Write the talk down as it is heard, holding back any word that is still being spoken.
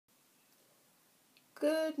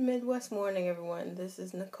Good Midwest morning, everyone. This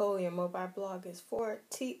is Nicole. Your mobile blog is for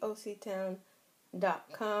toctown.com,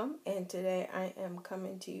 and today I am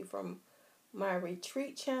coming to you from my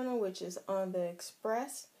retreat channel, which is on the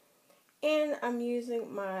Express. And I'm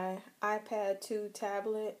using my iPad 2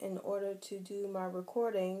 tablet in order to do my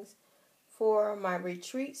recordings for my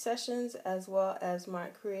retreat sessions, as well as my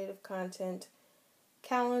creative content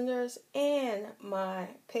calendars and my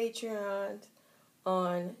Patreon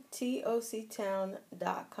on toctown.com.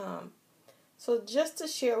 So just to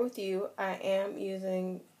share with you, I am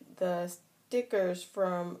using the stickers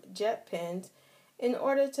from JetPens in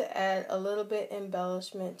order to add a little bit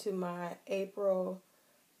embellishment to my April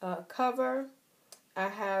cover. I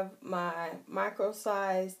have my micro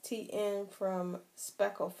size TN from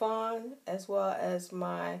Speckle Fawn, as well as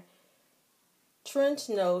my trench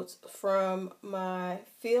notes from my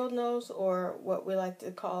field notes, or what we like to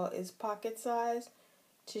call is pocket size,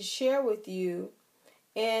 to share with you.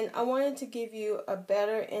 And I wanted to give you a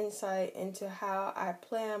better insight into how I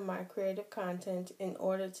plan my creative content in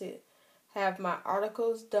order to have my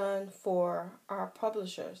articles done for our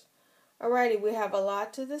publishers. Alrighty, we have a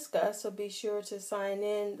lot to discuss, so be sure to sign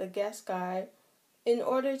in the guest guide in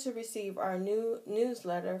order to receive our new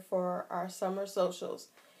newsletter for our summer socials.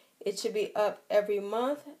 It should be up every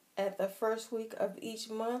month at the first week of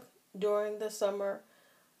each month during the summer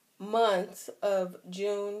months of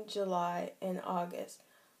June, July, and August.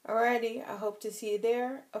 Alrighty, I hope to see you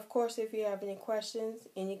there. Of course, if you have any questions,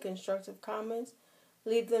 any constructive comments,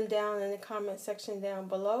 leave them down in the comment section down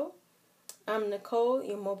below. I'm Nicole.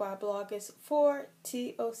 Your mobile blog is for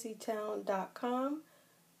toctown.com.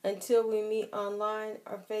 Until we meet online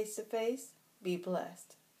or face to face, be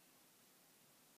blessed.